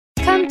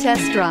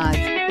test drive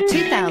the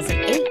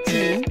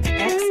 2018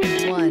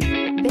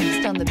 X1.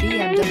 Based on the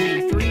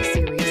BMW 3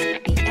 Series,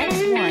 the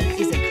X1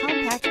 is a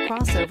compact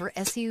crossover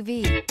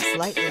SUV,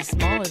 slightly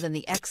smaller than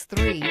the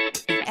X3.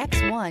 The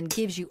X1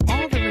 gives you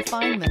all the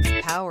refinements,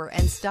 power,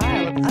 and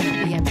style of other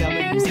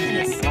BMWs in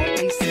a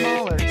slightly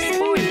smaller,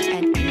 sporty,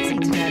 and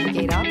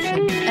easy-to-navigate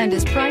option, and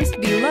is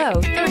priced below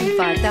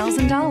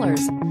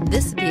 $35,000.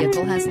 This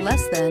vehicle has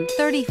less than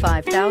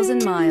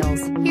 35,000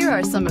 miles. Here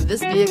are some of this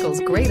vehicle's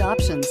great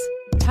options: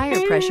 tire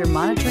pressure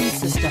monitoring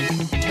system,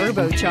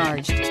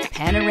 turbocharged,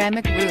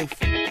 panoramic roof,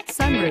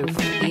 sunroof,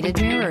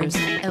 heated mirrors,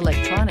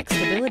 electronic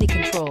stability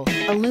control,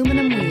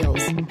 aluminum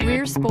wheels,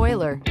 rear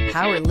spoiler,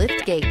 power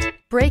liftgate,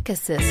 brake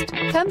assist.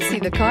 Come see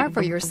the car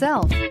for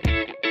yourself.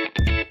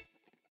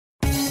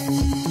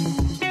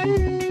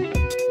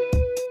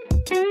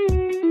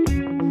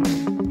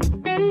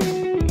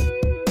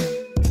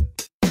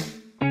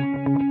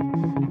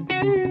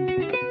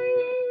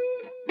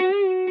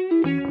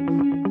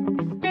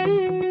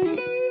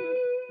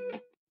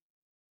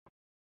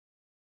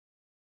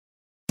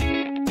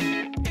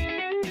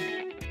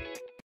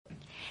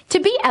 To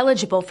be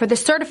eligible for the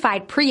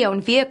Certified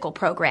Pre-Owned Vehicle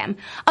Program,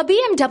 a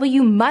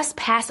BMW must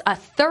pass a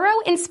thorough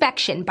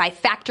inspection by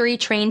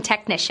factory-trained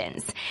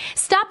technicians.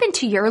 Stop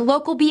into your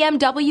local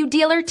BMW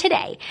dealer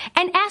today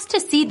and ask to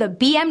see the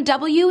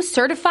BMW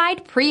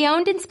Certified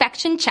Pre-Owned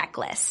Inspection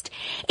Checklist.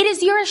 It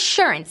is your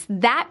assurance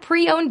that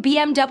pre-owned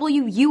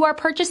BMW you are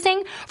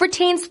purchasing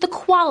retains the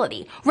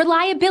quality,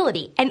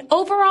 reliability, and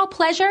overall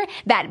pleasure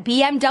that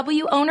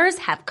BMW owners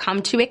have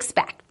come to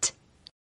expect.